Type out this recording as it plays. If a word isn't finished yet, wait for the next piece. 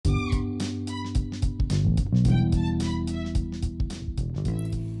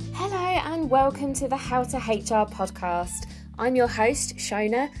welcome to the How to HR podcast. I'm your host,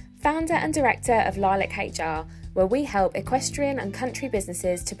 Shona, founder and director of Lilac HR, where we help equestrian and country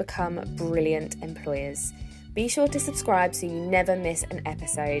businesses to become brilliant employers. Be sure to subscribe so you never miss an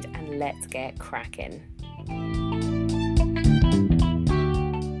episode, and let's get cracking.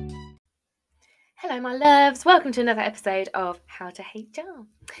 Hello, my loves. Welcome to another episode of How to HR.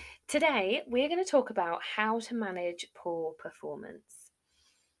 Today, we're going to talk about how to manage poor performance.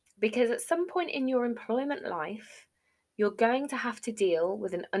 Because at some point in your employment life, you're going to have to deal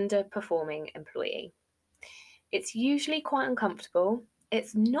with an underperforming employee. It's usually quite uncomfortable.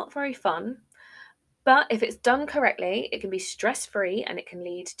 It's not very fun. But if it's done correctly, it can be stress-free and it can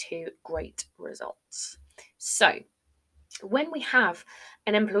lead to great results. So, when we have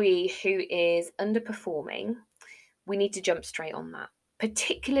an employee who is underperforming, we need to jump straight on that,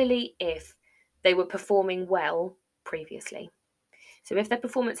 particularly if they were performing well previously. So if their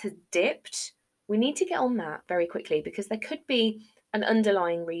performance has dipped, we need to get on that very quickly because there could be an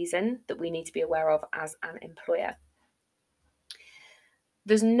underlying reason that we need to be aware of as an employer.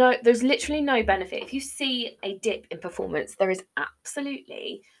 There's literally no benefit. If you see a dip in performance, there is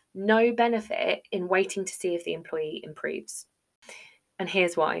absolutely no benefit in waiting to see if the employee improves. And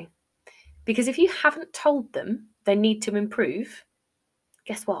here's why. Because if you haven't told them they need to improve,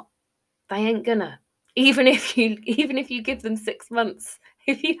 guess what? They ain't gonna. Even if you give them 6 months,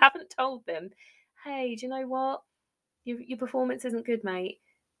 if you haven't told them, hey, do you know what? Your performance isn't good, mate.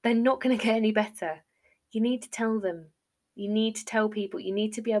 They're not going to get any better. You need to tell them. You need to tell people. You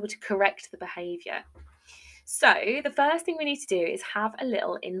need to be able to correct the behaviour. So the first thing we need to do is have a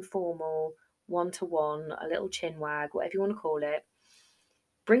little informal one-to-one, a little chin wag, whatever you want to call it.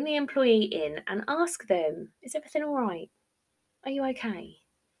 Bring the employee in and ask them, is everything all right? Are you okay?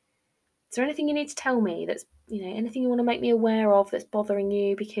 Is there anything you need to tell me that's, anything you want to make me aware of that's bothering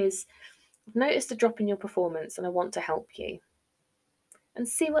you? Because I've noticed a drop in your performance and I want to help you. And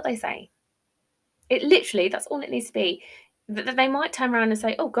see what they say. It literally, that's all it needs to be. They might turn around and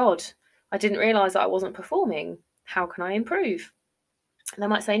say, oh God, I didn't realise that I wasn't performing. How can I improve? And they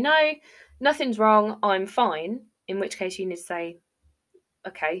might say, no, nothing's wrong, I'm fine. In which case you need to say,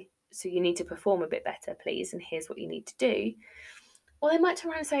 okay, so you need to perform a bit better, please, and here's what you need to do. Or they might turn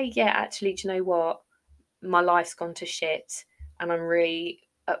around and say, yeah, actually, do you know what? My life's gone to shit and I'm really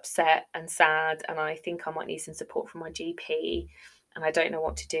upset and sad and I think I might need some support from my GP and I don't know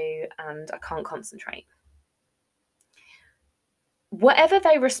what to do and I can't concentrate. Whatever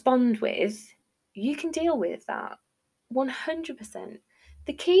they respond with, you can deal with that 100%.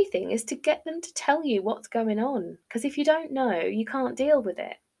 The key thing is to get them to tell you what's going on, because if you don't know, you can't deal with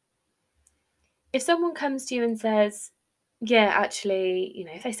it. If someone comes to you and says, yeah, actually,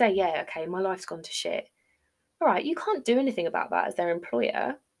 if they say, yeah, okay, my life's gone to shit. All right, you can't do anything about that as their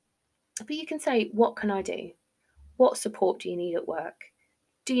employer, but you can say, what can I do? What support do you need at work?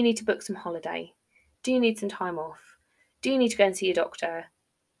 Do you need to book some holiday? Do you need some time off? Do you need to go and see your doctor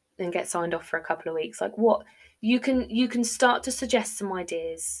and get signed off for a couple of weeks? Like what? You can start to suggest some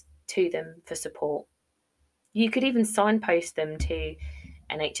ideas to them for support. You could even signpost them to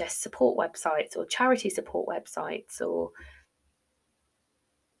NHS support websites or charity support websites or,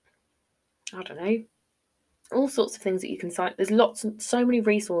 I don't know, all sorts of things that you can sign. There's so many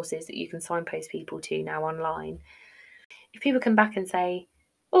resources that you can signpost people to now online. If people come back and say,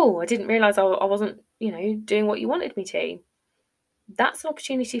 oh, I didn't realise I wasn't, doing what you wanted me to, that's an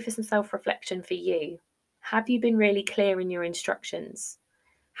opportunity for some self-reflection for you. Have you been really clear in your instructions?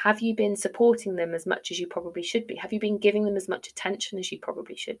 Have you been supporting them as much as you probably should be? Have you been giving them as much attention as you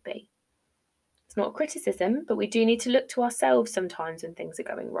probably should be? It's not a criticism, but we do need to look to ourselves sometimes when things are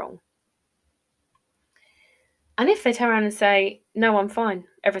going wrong. And if they turn around and say, no, I'm fine,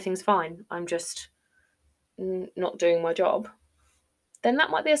 everything's fine, I'm just not doing my job, then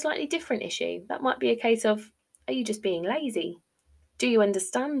that might be a slightly different issue. That might be a case of, are you just being lazy? Do you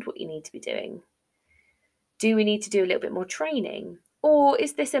understand what you need to be doing? Do we need to do a little bit more training? Or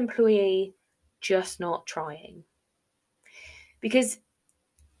is this employee just not trying? Because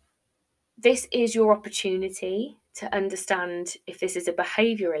this is your opportunity to understand if this is a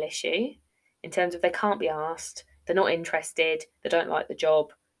behavioural issue in terms of they can't be asked, they're not interested, they don't like the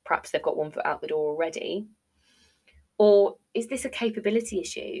job, perhaps they've got one foot out the door already. Or is this a capability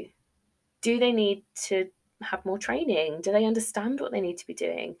issue? Do they need to have more training? Do they understand what they need to be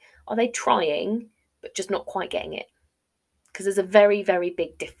doing? Are they trying, but just not quite getting it? Because there's a very, very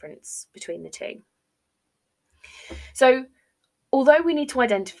big difference between the two. So, although we need to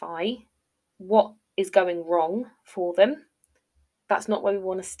identify what is going wrong for them, that's not where we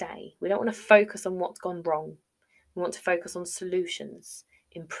want to stay. We don't want to focus on what's gone wrong. We want to focus on solutions.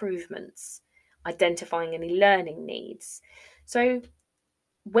 improvements, identifying any learning needs. So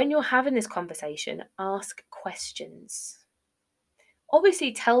when you're having this conversation, ask questions.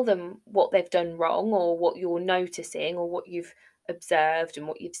 Obviously, tell them what they've done wrong or what you're noticing or what you've observed and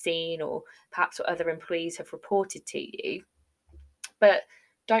what you've seen, or perhaps what other employees have reported to you. But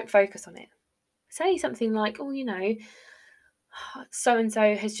don't focus on it. Say something like, oh, so and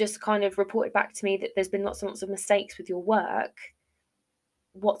so has just kind of reported back to me that there's been lots and lots of mistakes with your work.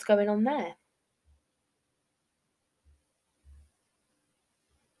 What's going on there?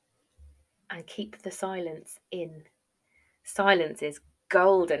 And keep the silence in. Silence is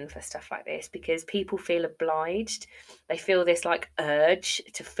golden for stuff like this because people feel obliged. They feel this like urge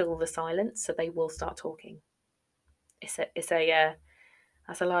to fill the silence, so they will start talking.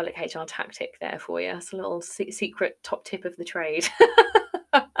 That's a Lilac HR tactic there for you. That's a little secret top tip of the trade.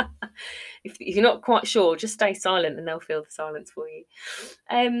 If you're not quite sure, just stay silent and they'll fill the silence for you.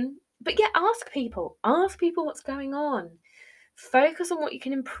 But yeah, ask people what's going on. Focus on what you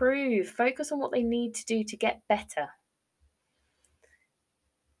can improve. Focus on what they need to do to get better.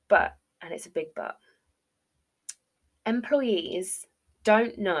 But, and it's a big but, employees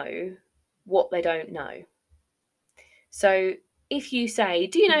don't know what they don't know. So if you say,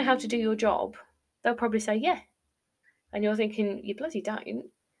 do you know how to do your job? They'll probably say, yeah. And you're thinking, you bloody don't,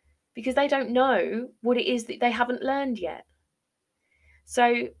 because they don't know what it is that they haven't learned yet.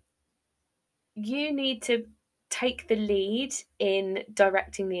 So you need to take the lead in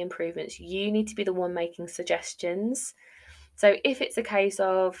directing the improvements. You need to be the one making suggestions. So if it's a case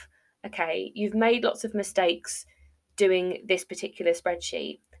of, okay, you've made lots of mistakes doing this particular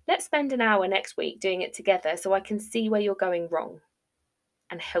spreadsheet, let's spend an hour next week doing it together so I can see where you're going wrong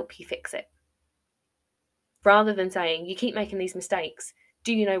and help you fix it. Rather than saying, you keep making these mistakes,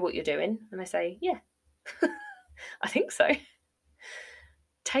 do you know what you're doing? And I say, yeah, I think so.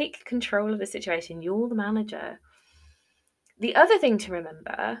 Take control of the situation. You're the manager. The other thing to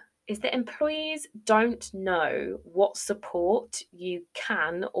remember is that employees don't know what support you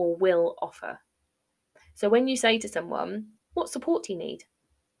can or will offer. So when you say to someone, what support do you need?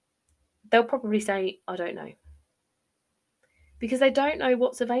 They'll probably say, I don't know. Because they don't know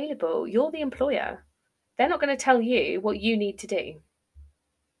what's available. You're the employer. They're not going to tell you what you need to do.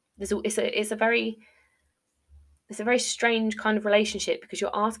 It's a very strange kind of relationship because you're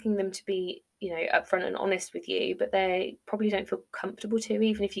asking them to be, upfront and honest with you, but they probably don't feel comfortable to,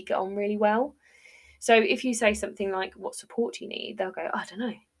 even if you get on really well. So if you say something like, what support do you need? They'll go, I don't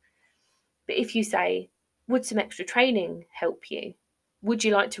know. But if you say, would some extra training help you? Would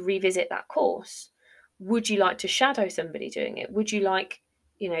you like to revisit that course? Would you like to shadow somebody doing it? Would you like,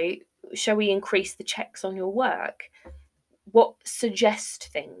 shall we increase the checks on your work? Suggest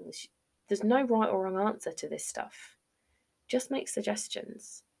things. There's no right or wrong answer to this stuff. Just make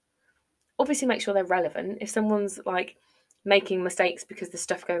suggestions. Obviously make sure they're relevant. If someone's like making mistakes because there's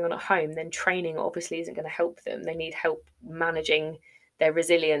stuff going on at home, then training obviously isn't going to help them. They need help managing their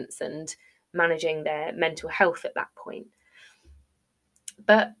resilience and managing their mental health at that point.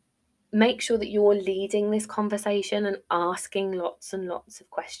 But make sure that you're leading this conversation and asking lots and lots of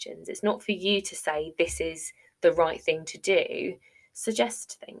questions. It's not for you to say this is the right thing to do.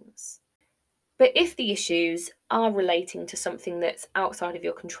 Suggest things. But if the issues are relating to something that's outside of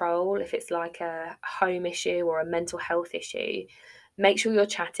your control, if it's like a home issue or a mental health issue, make sure you're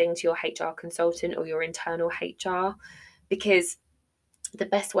chatting to your HR consultant or your internal HR, because the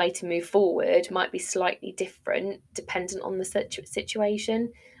best way to move forward might be slightly different dependent on the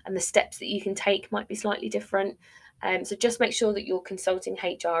situation, and the steps that you can take might be slightly different. So just make sure that you're consulting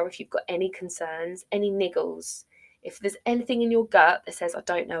HR if you've got any concerns, any niggles. If there's anything in your gut that says, I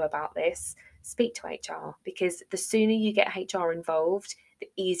don't know about this, speak to HR, because the sooner you get HR involved, the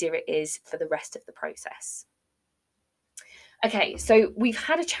easier it is for the rest of the process. Okay, so we've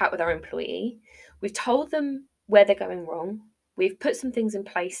had a chat with our employee. We've told them where they're going wrong. We've put some things in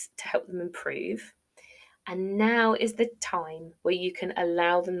place to help them improve. And now is the time where you can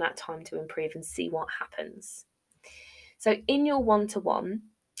allow them that time to improve and see what happens. So in your one-to-one,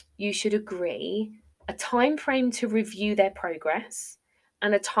 you should agree a time frame to review their progress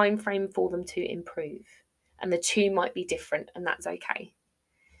and a time frame for them to improve. And the two might be different, and that's okay.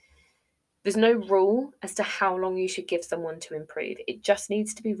 There's no rule as to how long you should give someone to improve. It just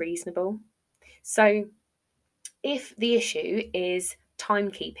needs to be reasonable. So if the issue is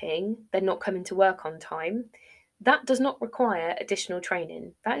timekeeping, they're not coming to work on time, that does not require additional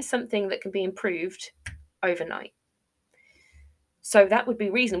training. That is something that can be improved overnight. So that would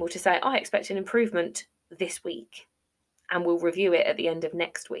be reasonable to say, I expect an improvement this week, and we'll review it at the end of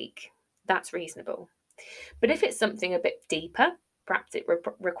next week. That's reasonable. But if it's something a bit deeper, Perhaps it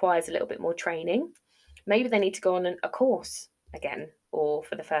requires a little bit more training. Maybe they need to go on a course again, or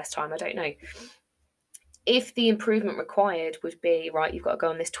for the first time, I don't know. If the improvement required would be, right, you've got to go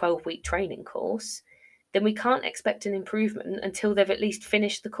on this 12-week training course, then we can't expect an improvement until they've at least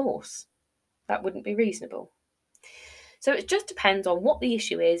finished the course. That wouldn't be reasonable. So it just depends on what the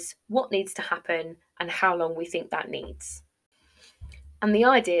issue is, what needs to happen, and how long we think that needs. And the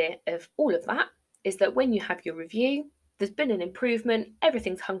idea of all of that is that when you have your review, there's been an improvement,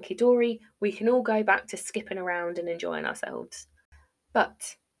 everything's hunky-dory, we can all go back to skipping around and enjoying ourselves.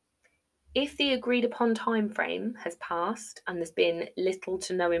 But if the agreed upon time frame has passed and there's been little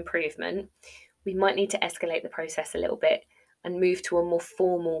to no improvement, we might need to escalate the process a little bit and move to a more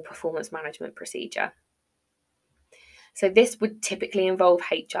formal performance management procedure. So this would typically involve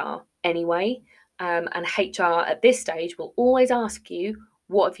HR anyway, and HR at this stage will always ask you,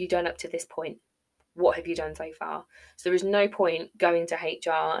 what have you done up to this point? What have you done so far? So there is no point going to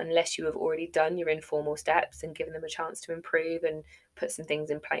HR unless you have already done your informal steps and given them a chance to improve and put some things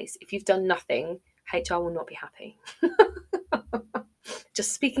in place. If you've done nothing, HR will not be happy.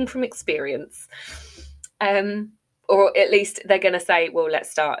 Just speaking from experience. Or at least they're going to say, well, let's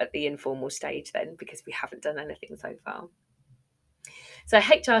start at the informal stage then, because we haven't done anything so far. So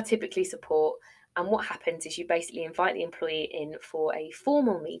HR typically support, and what happens is you basically invite the employee in for a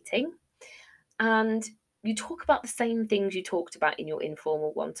formal meeting, and you talk about the same things you talked about in your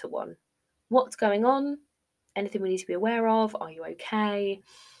informal one-to-one. What's going on? Anything we need to be aware of? Are you okay?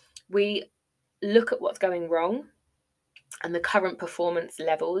 We look at what's going wrong and the current performance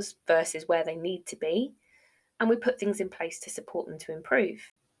levels versus where they need to be, and we put things in place to support them to improve.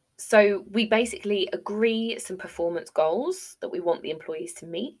 So we basically agree some performance goals that we want the employees to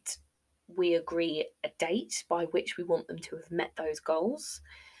meet. We agree a date by which we want them to have met those goals,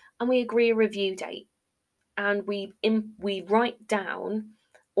 and we agree a review date. And we write down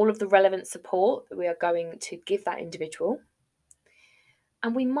all of the relevant support that we are going to give that individual.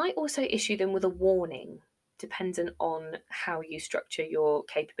 And we might also issue them with a warning, dependent on how you structure your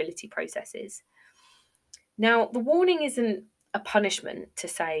capability processes. Now, the warning isn't a punishment to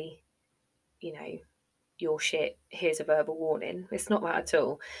say, you're shit, here's a verbal warning. It's not that at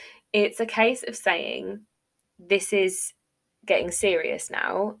all. It's a case of saying, this is getting serious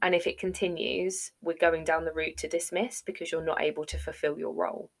now, and if it continues, we're going down the route to dismiss because you're not able to fulfill your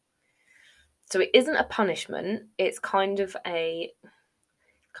role. So it isn't a punishment, it's kind of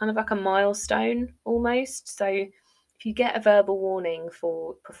like a milestone almost. So if you get a verbal warning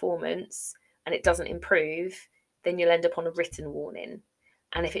for performance and it doesn't improve, then you'll end up on a written warning.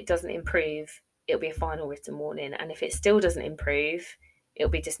 And if it doesn't improve, it'll be a final written warning. And if it still doesn't improve, it'll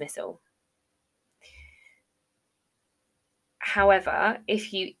be dismissal. However,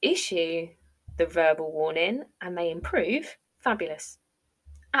 if you issue the verbal warning and they improve, fabulous.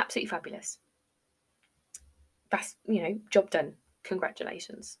 Absolutely fabulous. That's, job done.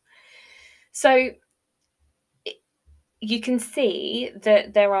 Congratulations. So you can see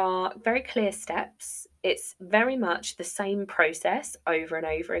that there are very clear steps. It's very much the same process over and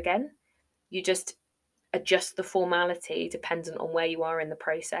over again. You just adjust the formality dependent on where you are in the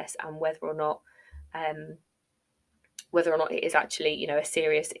process and whether or not it is actually, a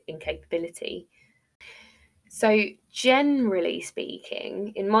serious incapability. So generally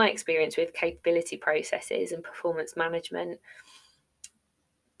speaking, in my experience with capability processes and performance management,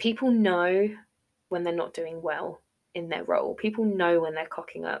 people know when they're not doing well in their role. People know when they're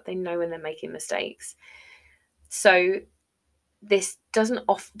cocking up. They know when they're making mistakes. So this doesn't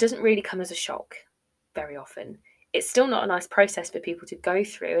really come as a shock very often. It's still not a nice process for people to go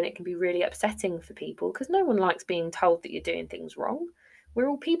through, and it can be really upsetting for people because no one likes being told that you're doing things wrong. We're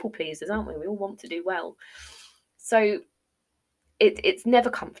all people pleasers, aren't we? We all want to do well. So it's never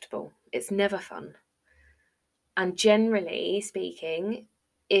comfortable. It's never fun. And generally speaking,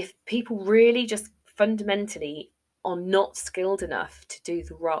 if people really just fundamentally are not skilled enough to do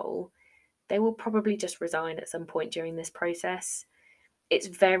the role, they will probably just resign at some point during this process. It's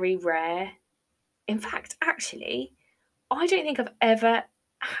very rare. In fact, actually, I don't think I've ever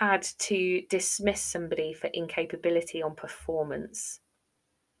had to dismiss somebody for incapability on performance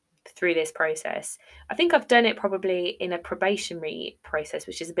through this process. I think I've done it probably in a probationary process,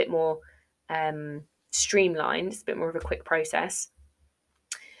 which is a bit more streamlined. It's a bit more of a quick process.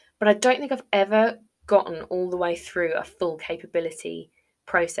 But I don't think I've ever gotten all the way through a full capability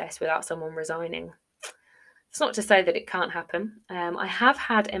process without someone resigning. It's not to say that it can't happen. I have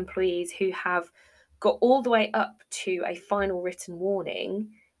had employees who have got all the way up to a final written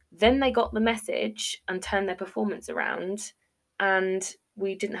warning, then they got the message and turned their performance around, and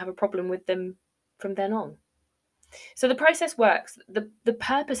we didn't have a problem with them from then on. So the process works. The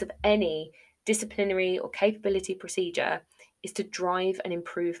purpose of any disciplinary or capability procedure is to drive an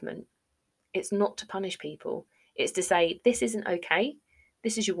improvement. It's not to punish people. It's to say, this isn't okay.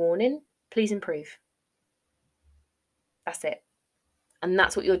 This is your warning. Please improve. That's it. And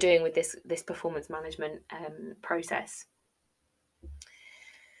that's what you're doing with this performance management process.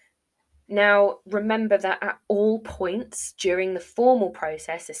 Now, remember that at all points during the formal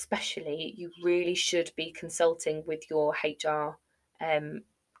process, especially, you really should be consulting with your HR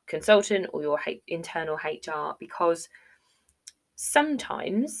consultant or your internal HR, because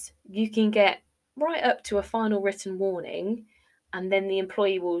sometimes you can get right up to a final written warning, and then the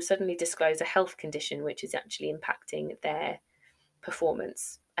employee will suddenly disclose a health condition which is actually impacting their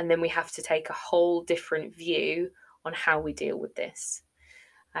performance. And then we have to take a whole different view on how we deal with this.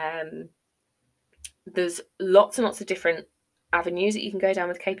 There's lots and lots of different avenues that you can go down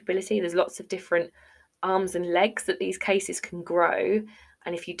with capability. There's lots of different arms and legs that these cases can grow.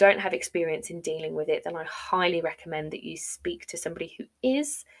 And if you don't have experience in dealing with it, then I highly recommend that you speak to somebody who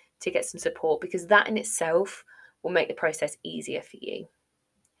is, to get some support, because that in itself will make the process easier for you.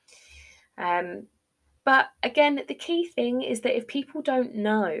 But again, the key thing is that if people don't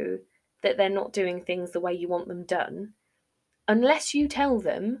know that they're not doing things the way you want them done, unless you tell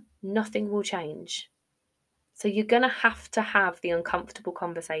them, nothing will change. So you're going to have the uncomfortable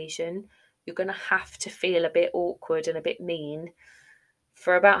conversation. You're going to have to feel a bit awkward and a bit mean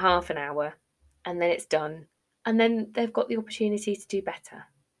for about half an hour, and then it's done. And then they've got the opportunity to do better.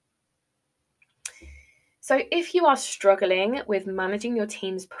 So if you are struggling with managing your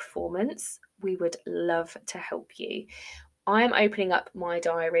team's performance, we would love to help you. I am opening up my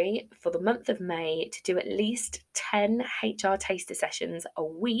diary for the month of May to do at least 10 HR taster sessions a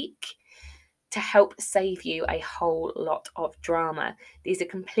week to help save you a whole lot of drama. These are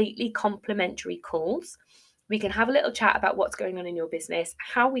completely complimentary calls. We can have a little chat about what's going on in your business,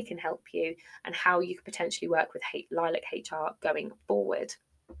 how we can help you, and how you could potentially work with Lilac HR going forward.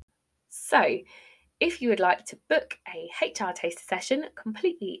 So if you would like to book a HR taster session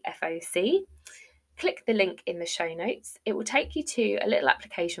completely FOC, click the link in the show notes. It will take you to a little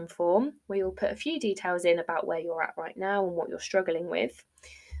application form where you'll put a few details in about where you're at right now and what you're struggling with.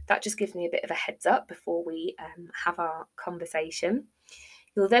 That just gives me a bit of a heads up before we have our conversation.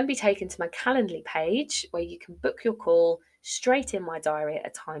 You'll then be taken to my Calendly page where you can book your call straight in my diary at a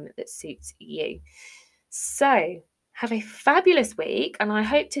time that suits you. So have a fabulous week, and I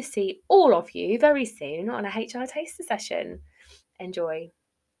hope to see all of you very soon on a HR taster session. Enjoy.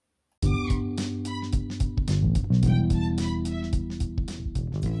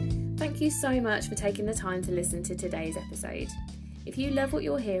 Thank you so much for taking the time to listen to today's episode. If you love what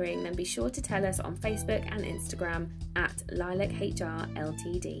you're hearing, then be sure to tell us on Facebook and Instagram at Lilac HR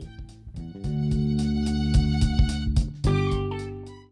Ltd.